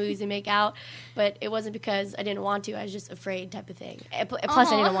to go to the movies and make out. But it wasn't because I didn't want to. I was just afraid type of thing.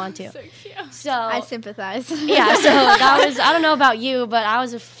 Plus, I didn't want to. So cute. So I sympathize. Yeah, so that was, I don't know about you, but I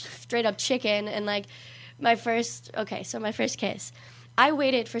was a straight-up chicken. And, like, my first kiss. I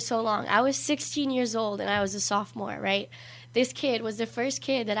waited for so long. I was 16 years old, and I was a sophomore, right? This kid was the first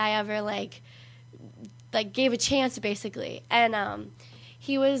kid that I ever, like gave a chance, basically. And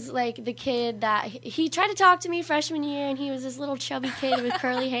he was, like, the kid that he tried to talk to me freshman year, and he was this little chubby kid with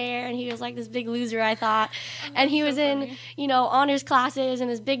curly hair, and he was, like, this big loser, I thought. And he was in, honors classes and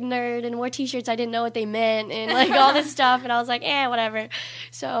this big nerd and wore T-shirts I didn't know what they meant and, like, all this stuff. And I was like, whatever.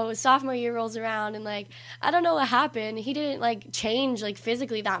 So sophomore year rolls around, and, like, I don't know what happened. He didn't, like, change, like,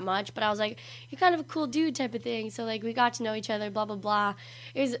 physically that much, but I was like, you're kind of a cool dude type of thing. So, like, we got to know each other, blah, blah, blah.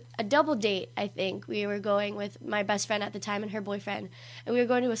 It was a double date, I think. We were going with my best friend at the time and her boyfriend. And we were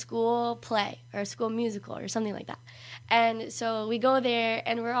going to a school play or a school musical or something like that. And so we go there,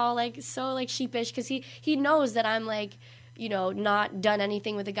 and we're all, like, so, like, sheepish because he knows that I'm, like, not done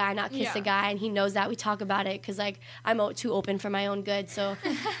anything with a guy, not kissed a guy, and he knows that. We talk about it because, like, I'm too open for my own good. So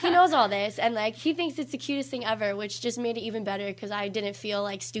he knows all this, and, like, he thinks it's the cutest thing ever, which just made it even better because I didn't feel,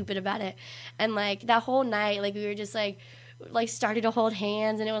 like, stupid about it. And, like, that whole night, like, we were just, like started to hold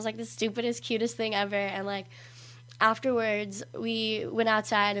hands, and it was, like, the stupidest, cutest thing ever. And, like, afterwards, we went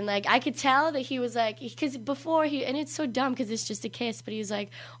outside, and, like, I could tell that he was, like, because before and it's so dumb because it's just a kiss, but he was like,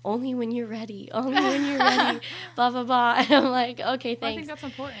 only when you're ready, blah, blah, blah. And I'm like, okay, thanks. Well, I think that's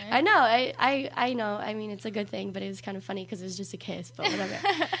important. I know, I know. I mean, it's a good thing, but it was kind of funny because it was just a kiss, but whatever.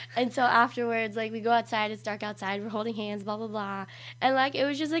 And so afterwards, like, we go outside, it's dark outside, we're holding hands, blah, blah, blah. And, like, it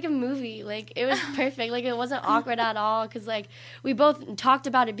was just like a movie. Like, it was perfect. Like, it wasn't awkward at all because, like, we both talked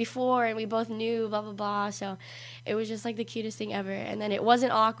about it before, and we both knew, blah, blah, blah. So it was just, like, the cutest thing ever. And then it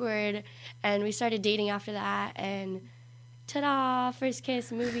wasn't awkward, and we started dating after that, and ta-da, first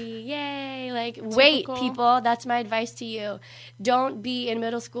kiss, movie, yay. Like, typical. Wait, people, that's my advice to you. Don't be in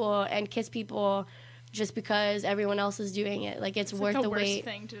middle school and kiss people just because everyone else is doing it. Like, it's worth like the worst wait.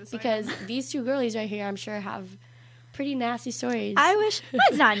 Thing to say. Because these two girlies right here, I'm sure, have pretty nasty stories. I wish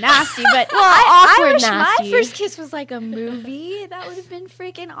mine's not nasty, but awkward I wish nasty. my first kiss was like a movie. That would have been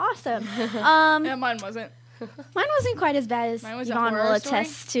freaking awesome. Yeah, mine wasn't. Mine wasn't quite as bad as Mine was Yvonne will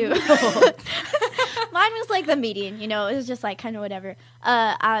attest to. Mine was like the median, it was just like kind of whatever.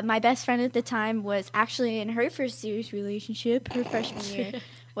 My best friend at the time was actually in her first serious relationship, her freshman year,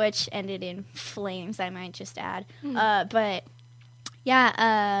 which ended in flames, I might just add. But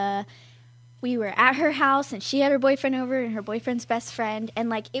yeah, we were at her house, and she had her boyfriend over, and her boyfriend's best friend, and,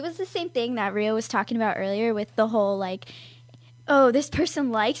 like, it was the same thing that Rio was talking about earlier with the whole, like, oh, this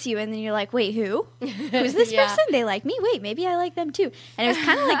person likes you, and then you're like, wait, who? Who's this person? They like me? Wait, maybe I like them too. And it was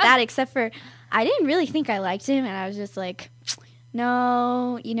kind of like that, except for I didn't really think I liked him, and I was just like,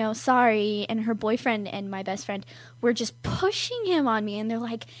 no, sorry. And her boyfriend and my best friend were just pushing him on me, and they're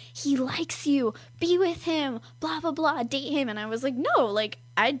like, he likes you, be with him, blah, blah, blah, date him. And I was like, no, like,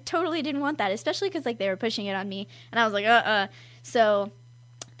 I totally didn't want that, especially because, like, they were pushing it on me, and I was like, So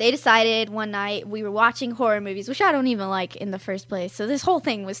they decided one night we were watching horror movies, which I don't even like in the first place. So this whole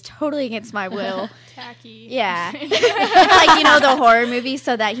thing was totally against my will. Tacky. Yeah. Like, the horror movies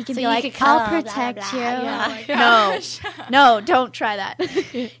so that he can be like, I'll protect you. Yeah. No, don't try that.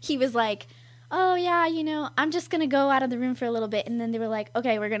 He was like, oh, yeah, I'm just going to go out of the room for a little bit. And then they were like,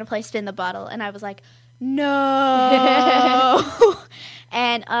 okay, we're going to play Spin the Bottle. And I was like, no.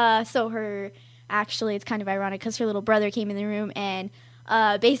 And so actually, it's kind of ironic because her little brother came in the room and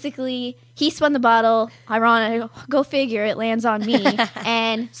basically he spun the bottle. Ironic, go figure, it lands on me.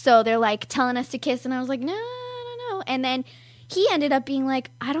 And so they're like telling us to kiss. And I was like, no. And then he ended up being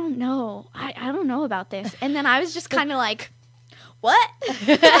like, I don't know. I don't know about this. And then I was just kind of like, what?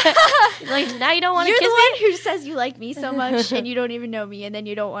 Like, now you don't want to kiss me? You're the one who says you like me so much and you don't even know me and then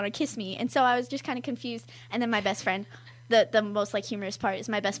you don't want to kiss me. And so I was just kind of confused. And then my best friend, the most like humorous part is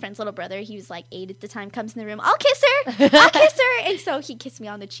my best friend's little brother. He was like 8 at the time, comes in the room. I'll kiss her. And so he kissed me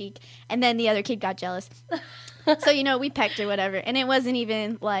on the cheek. And then the other kid got jealous. So, we pecked or whatever. And it wasn't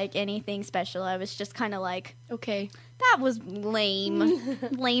even like anything special. I was just kind of like, okay, that was lameness.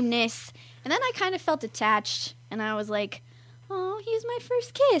 And then I kind of felt attached. And I was like, oh, he was my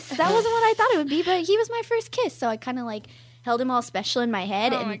first kiss. That wasn't what I thought it would be, but he was my first kiss. So I kind of like held him all special in my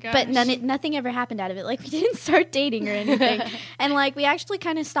head. But nothing ever happened out of it. Like, we didn't start dating or anything. And like, we actually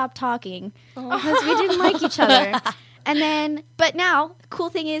kind of stopped talking because we didn't like each other. And then, but now, cool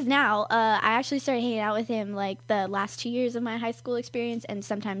thing is now, I actually started hanging out with him like the last 2 years of my high school experience, and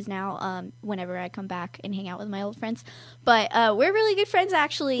sometimes now, whenever I come back and hang out with my old friends. But we're really good friends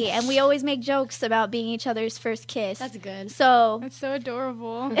actually, and we always make jokes about being each other's first kiss. That's good. So that's so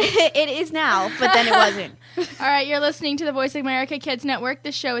adorable. It is now, but then it wasn't. All right, you're listening to the Voice America Kids Network.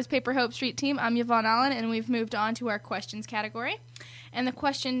 This show is Paper Hope Street Team. I'm Yvonne Allen, and we've moved on to our questions category. And the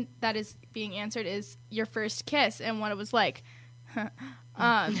question that is being answered is your first kiss and what it was like.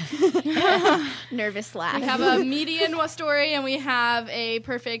 Nervous laugh. We have a median story and we have a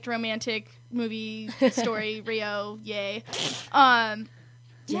perfect romantic movie story. Rio, yay. Well,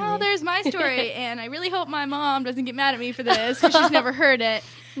 there's my story, and I really hope my mom doesn't get mad at me for this because she's never heard it.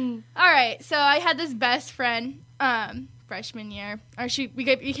 All right, so I had this best friend freshman year. We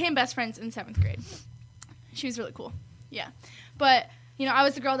became best friends in 7th grade. She was really cool. Yeah. But I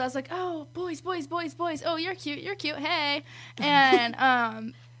was the girl that was like, oh, boys. Oh, you're cute. Hey. And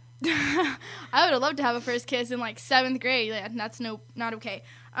I would have loved to have a first kiss in like 7th grade. Like, that's not okay.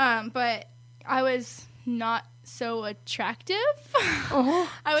 But I was not so attractive.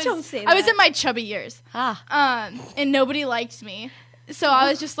 Don't say that. I was in my chubby years. And nobody liked me. So I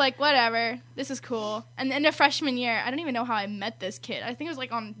was just like, whatever, this is cool. And then the freshman year, I don't even know how I met this kid. I think it was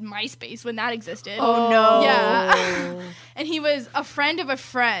like on MySpace when that existed. Oh, no. Yeah. And he was a friend of a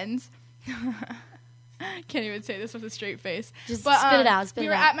friend's. Can't even say this with a straight face. Just spit it out. We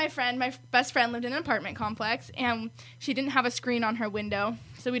were at my best friend lived in an apartment complex, and she didn't have a screen on her window.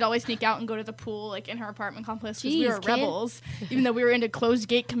 So we'd always sneak out and go to the pool, like, in her apartment complex because we were rebels. Even though we were in a closed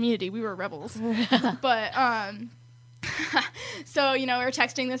gate community, we were rebels. But, so, we were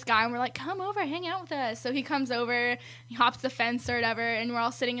texting this guy, and we're like, come over, hang out with us. So he comes over, he hops the fence or whatever, and we're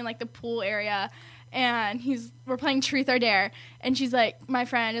all sitting in, like, the pool area, and we're playing Truth or Dare, and she's like, my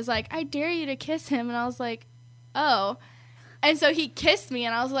friend is like, I dare you to kiss him, and I was like, oh. And so he kissed me,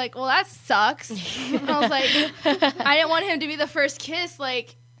 and I was like, well, that sucks. And I was like, I didn't want him to be the first kiss,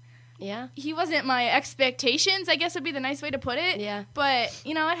 like, yeah. He wasn't my expectations, I guess would be the nice way to put it. Yeah. But,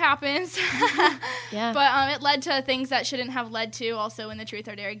 it happens. Yeah. But it led to things that shouldn't have led to also in the Truth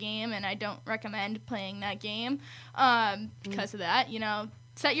or Dare game, and I don't recommend playing that game because of that.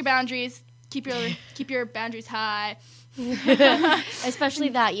 Set your boundaries. Keep your boundaries high. Especially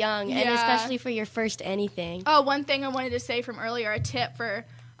that young, and especially for your first anything. Oh, one thing I wanted to say from earlier, a tip for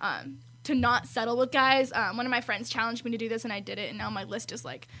to not settle with guys. One of my friends challenged me to do this, and I did it, and now my list is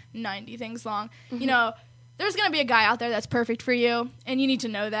like 90 things long. Mm-hmm. There's going to be a guy out there that's perfect for you, and you need to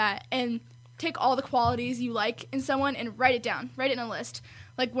know that. And take all the qualities you like in someone and write it down. Write it in a list.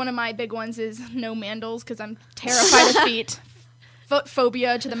 Like, one of my big ones is no mandals, because I'm terrified of feet.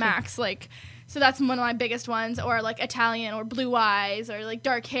 Phobia to the max. So that's one of my biggest ones, or like Italian, or blue eyes, or like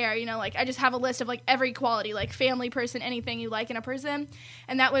dark hair, I just have a list of like every quality, like family person, anything you like in a person.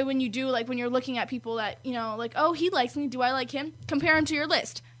 And that way when you do, like when you're looking at people that, like, oh, he likes me, do I like him? Compare him to your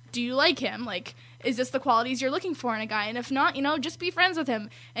list. Do you like him? Like, is this the qualities you're looking for in a guy? And if not, just be friends with him.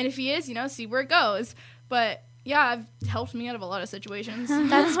 And if he is, see where it goes. But Yeah, I've helped me out of a lot of situations.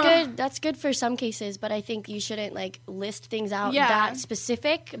 That's good. That's good for some cases, but I think you shouldn't like list things out that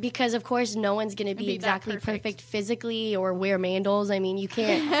specific because, of course, no one's going to be exactly perfect physically or wear mandals. I mean, you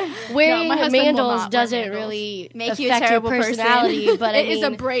can't wearing mandals doesn't really make affect you a terrible your personality. person. But it is a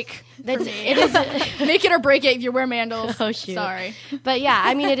break. It is make it or break it if you wear mandals. Oh shoot! Sorry, but yeah,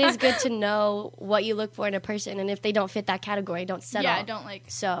 I mean, it is good to know what you look for in a person, and if they don't fit that category, don't settle. Yeah, don't like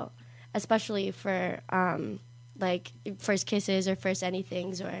so, especially for like first kisses or first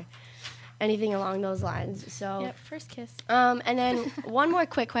anythings or anything along those lines. So yep, first kiss. And then one more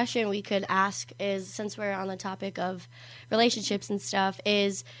quick question we could ask is, since we're on the topic of relationships and stuff,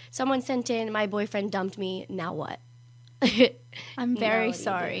 is someone sent in, my boyfriend dumped me, now what? I'm very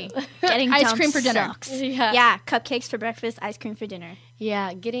sorry. Getting ice dumped cream for dinner. sucks. Yeah, cupcakes for breakfast, ice cream for dinner.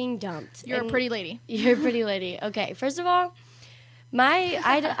 Yeah, getting dumped. You're a pretty lady. You're a pretty lady. Okay, first of all,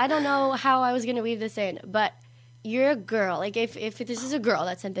 I don't know how I was going to weave this in, but you're a girl. Like, if this is a girl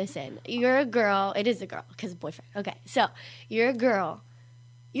that sent this in, you're a girl. It is a girl because boyfriend. Okay, so you're a girl.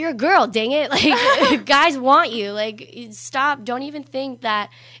 You're a girl, dang it. Like, guys want you. Like, stop. Don't even think that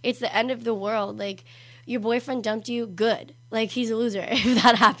it's the end of the world. Like, your boyfriend dumped you, good. Like, he's a loser if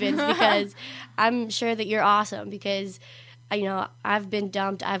that happens because I'm sure that you're awesome because, you know, I've been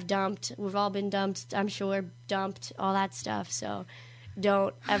dumped. I've dumped. We've all been dumped, I'm sure, dumped, all that stuff. So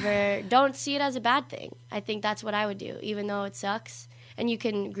don't see it as a bad thing. I think that's what I would do, even though it sucks and you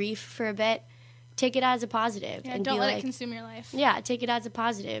can grieve for a bit. Take it as a positive. Yeah, and don't be let like, it consume your life. Yeah, take it as a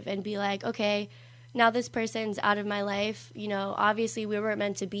positive and be like, okay, now this person's out of my life. You know, obviously we weren't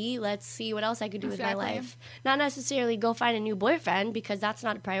meant to be. Let's see what else I could do with my life. Not necessarily go find a new boyfriend because that's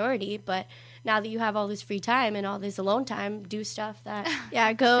not a priority, but now that you have all this free time and all this alone time, do stuff that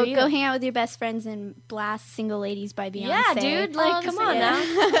go hang out with your best friends and blast Single Ladies by Beyonce. Yeah, dude, like come on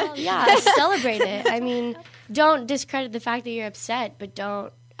now. Yeah, celebrate it. I mean, don't discredit the fact that you're upset, but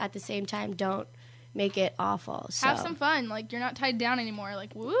don't at the same time don't make it awful. So. Have some fun. Like, you're not tied down anymore.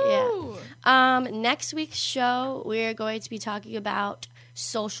 Like, woo! Yeah. Next week's show, we're going to be talking about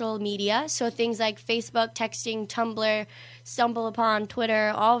social media. So things like Facebook, texting, Tumblr, StumbleUpon,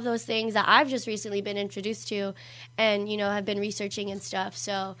 Twitter, all of those things that I've just recently been introduced to and, you know, have been researching and stuff.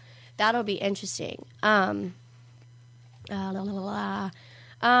 So that'll be interesting.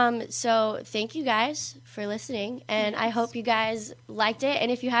 So thank you guys for listening, and I hope you guys liked it.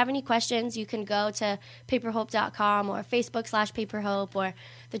 And if you have any questions, you can go to paperhope.com or Facebook/paperhope or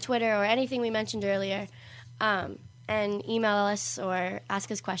the Twitter or anything we mentioned earlier, and email us or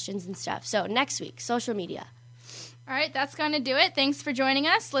ask us questions and stuff. So next week, social media. All right, that's going to do it. Thanks for joining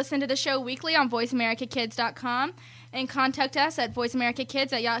us. Listen to the show weekly on voiceamericakids.com and contact us at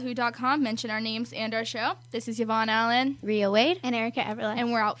voiceamericakids@yahoo.com. Mention our names and our show. This is Yvonne Allen, Rhea Wade, and Erica Everlast.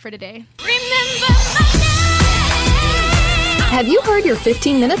 And we're out for today. Have you heard your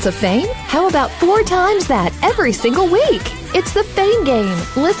 15 minutes of fame? How about 4 times that every single week? It's the Fame Game.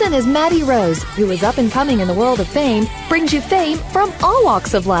 Listen as Maddie Rose, who is up and coming in the world of fame, brings you fame from all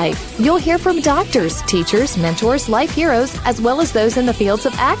walks of life. You'll hear from doctors, teachers, mentors, life heroes, as well as those in the fields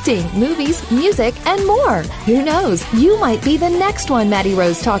of acting, movies, music, and more. Who knows? You might be the next one Maddie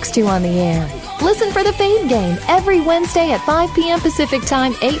Rose talks to on the air. Listen for the Fame Game every Wednesday at 5 p.m. Pacific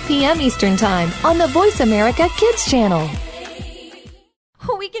Time, 8 p.m. Eastern Time on the Voice America Kids channel.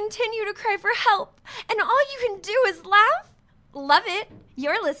 We continue to cry for help, and all you can do is laugh. Love it.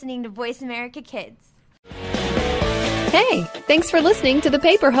 You're listening to Voice America Kids. Hey, thanks for listening to the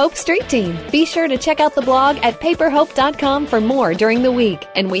Paper Hope Street Team. Be sure to check out the blog at paperhope.com for more during the week.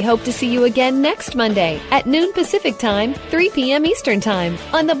 And we hope to see you again next Monday at noon Pacific Time, 3 p.m. Eastern Time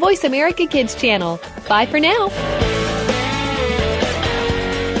on the Voice America Kids channel. Bye for now.